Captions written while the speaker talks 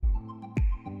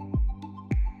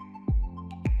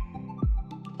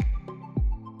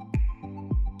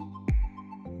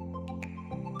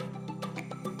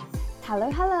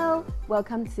Hello.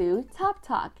 Welcome to Top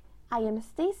Talk. I am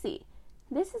Stacy.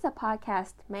 This is a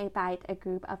podcast made by a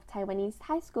group of Taiwanese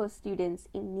high school students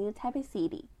in New Taipei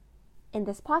City. In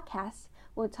this podcast,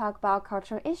 we'll talk about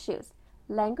cultural issues,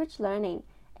 language learning,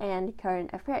 and current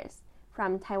affairs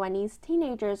from Taiwanese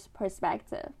teenagers'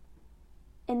 perspective.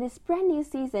 In this brand new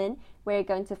season, we're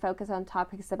going to focus on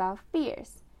topics about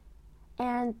fears,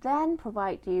 and then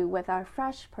provide you with our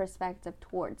fresh perspective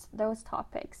towards those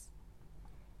topics.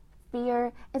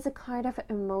 Fear is a kind of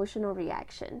emotional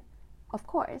reaction, of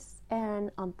course,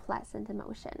 an unpleasant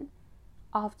emotion,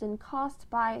 often caused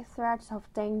by threats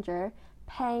of danger,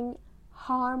 pain,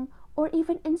 harm, or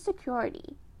even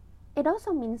insecurity. It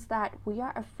also means that we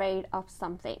are afraid of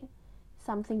something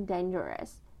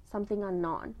dangerous, something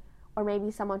unknown, or maybe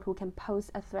someone who can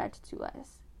pose a threat to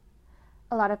us.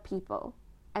 A lot of people,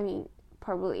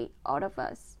 probably all of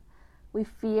us, we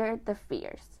fear the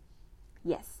fears.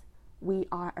 Yes, we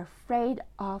are afraid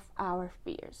of our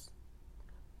fears.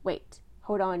 Wait,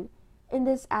 hold on. In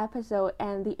this episode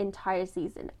and the entire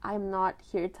season, I'm not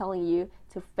here telling you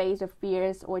to face your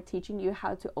fears or teaching you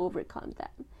how to overcome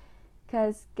them.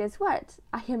 Because guess what?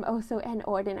 I am also an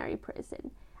ordinary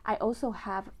person. I also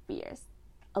have fears.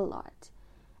 A lot.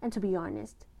 And to be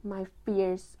honest, my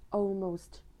fears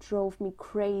almost drove me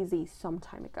crazy some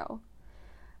time ago.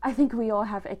 I think we all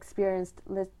have experienced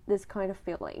this kind of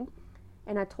feeling.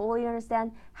 And I totally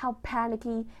understand how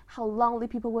panicky, how lonely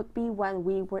people would be when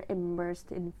we were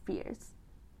immersed in fears.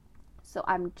 So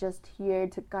I'm just here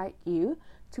to guide you,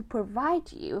 to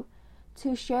provide you,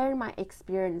 to share my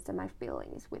experience and my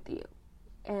feelings with you.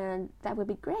 And that would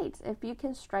be great if you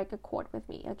can strike a chord with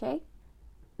me, okay?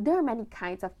 There are many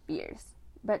kinds of fears,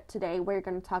 but today we're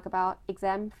going to talk about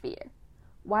exam fear.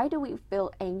 Why do we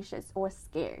feel anxious or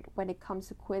scared when it comes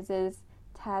to quizzes,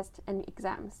 tests, and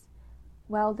exams?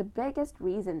 Well, the biggest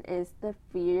reason is the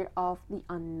fear of the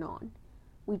unknown.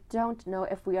 We don't know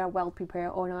if we are well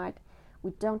prepared or not.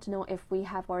 We don't know if we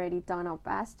have already done our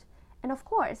best. And of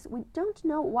course, we don't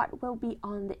know what will be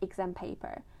on the exam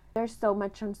paper. There's so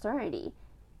much uncertainty.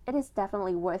 It is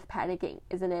definitely worth panicking,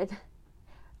 isn't it?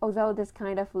 Although this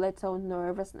kind of little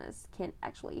nervousness can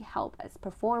actually help us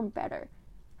perform better.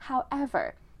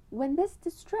 However, when this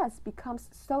distress becomes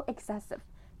so excessive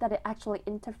that it actually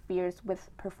interferes with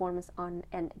performance on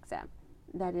an exam,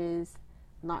 that is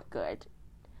not good.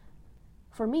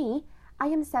 For me, I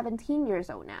am 17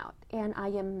 years old now, and I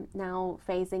am now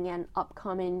facing an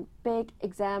upcoming big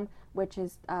exam, which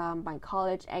is my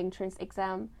college entrance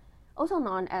exam, also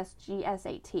known as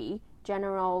GSAT,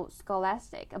 General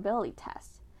Scholastic Ability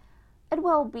Test. It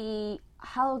will be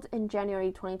held in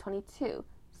January 2022,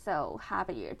 so half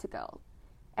a year to go.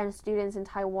 And students in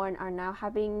Taiwan are now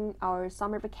having our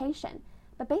summer vacation.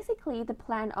 But basically, the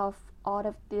plan of all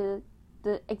of the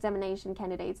examination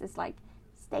candidates is like,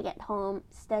 stay at home,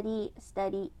 study,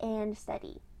 and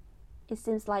study. It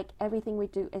seems like everything we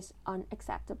do is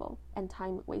unacceptable and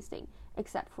time-wasting,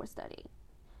 except for studying.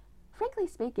 Frankly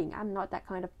speaking, I'm not that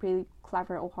kind of pretty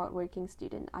clever or hardworking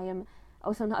student. I am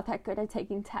also not that good at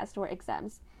taking tests or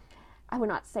exams. I would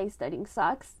not say studying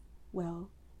sucks. Well,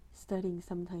 studying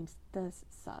sometimes does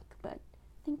suck, but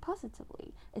think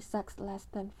positively. It sucks less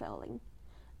than failing.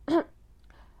 Did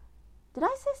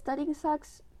I say studying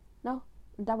sucks? No,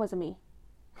 that wasn't me.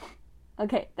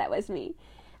 Okay, that was me.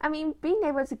 Being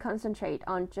able to concentrate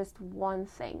on just one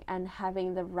thing and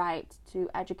having the right to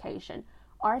education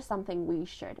are something we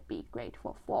should be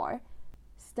grateful for.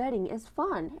 Studying is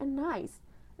fun and nice,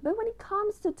 but when it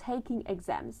comes to taking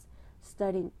exams,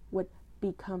 studying would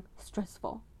become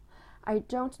stressful. I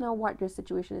don't know what your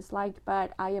situation is like,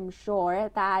 but I am sure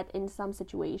that in some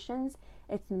situations,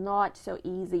 it's not so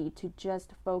easy to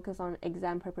just focus on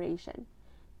exam preparation.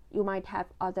 You might have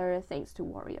other things to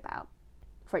worry about.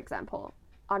 For example,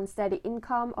 unsteady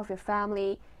income of your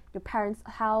family, your parents'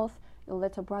 health, your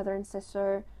little brother and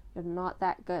sister, your not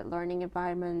that good learning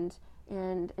environment,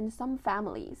 and in some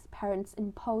families, parents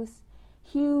impose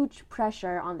huge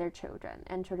pressure on their children,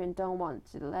 and children don't want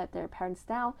to let their parents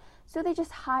down, so they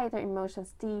just hide their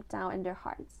emotions deep down in their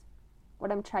hearts.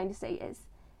 What I'm trying to say is,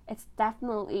 it's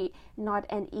definitely not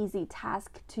an easy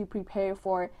task to prepare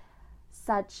for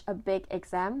such a big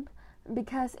exam,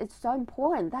 because it's so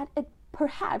important that it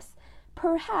perhaps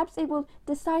it will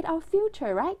decide our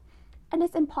future, right? And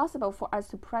it's impossible for us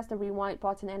to press the rewind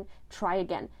button and try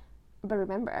again. But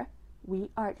remember,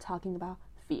 we are talking about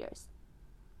fears.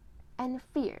 And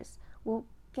fears will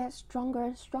get stronger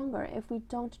and stronger if we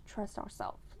don't trust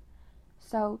ourselves.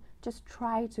 So just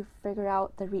try to figure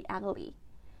out the reality.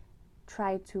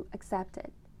 Try to accept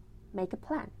it. Make a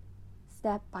plan,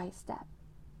 step by step.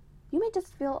 You may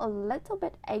just feel a little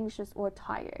bit anxious or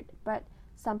tired, but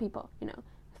some people,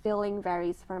 feeling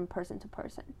varies from person to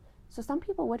person. So some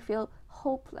people would feel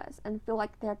hopeless and feel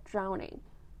like they're drowning.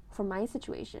 For my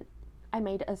situation, I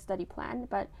made a study plan,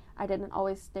 but I didn't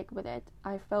always stick with it.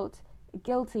 I felt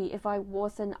guilty if I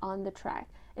wasn't on the track,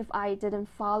 if I didn't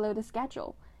follow the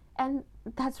schedule. And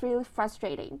that's really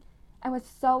frustrating. I was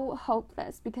so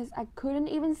hopeless because I couldn't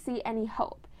even see any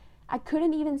hope. I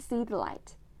couldn't even see the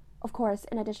light. Of course,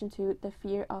 in addition to the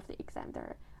fear of the exam, there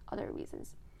are other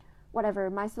reasons. Whatever,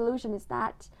 my solution is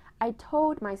that I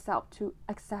told myself to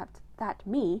accept that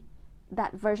me,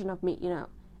 that version of me,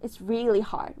 it's really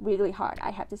hard,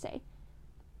 I have to say.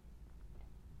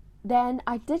 Then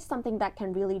I did something that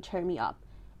can really cheer me up,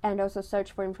 and also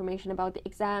search for information about the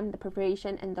exam, the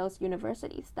preparation, and those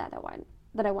universities that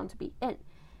I want to be in,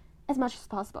 as much as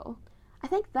possible. I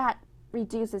think that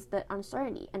reduces the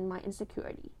uncertainty and my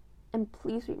insecurity. And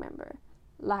please remember,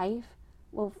 life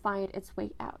will find its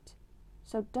way out.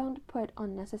 So don't put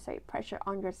unnecessary pressure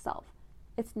on yourself.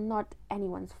 It's not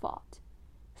anyone's fault.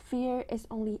 Fear is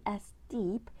only as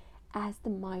deep as the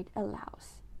mind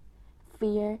allows.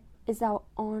 Fear is our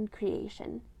own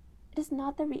creation. It is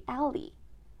not the reality.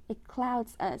 It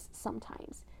clouds us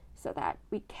sometimes so that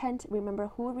we can't remember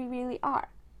who we really are.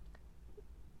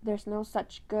 There's no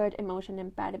such good emotion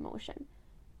and bad emotion.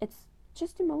 It's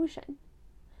just emotion.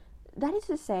 That is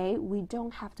to say, we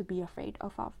don't have to be afraid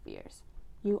of our fears.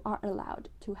 You are allowed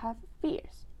to have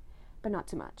fears, but not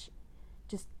too much.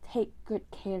 Just take good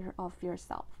care of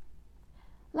yourself.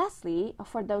 Lastly,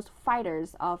 for those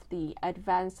fighters of the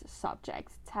advanced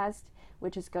subjects test,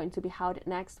 which is going to be held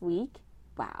next week,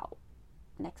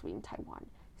 next week in Taiwan,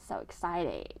 so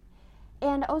exciting.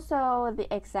 And also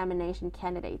the examination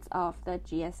candidates of the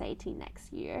GSAT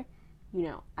next year.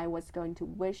 I was going to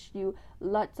wish you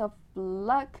lots of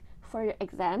luck for your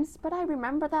exams, but I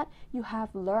remember that you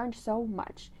have learned so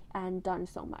much and done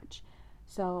so much.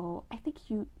 So I think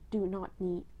you do not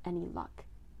need any luck.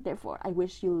 Therefore, I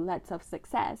wish you lots of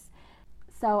success.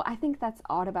 So I think that's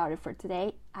all about it for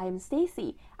today. I am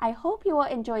Stacy. I hope you will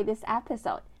enjoy this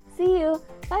episode. See you.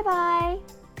 Bye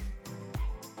bye.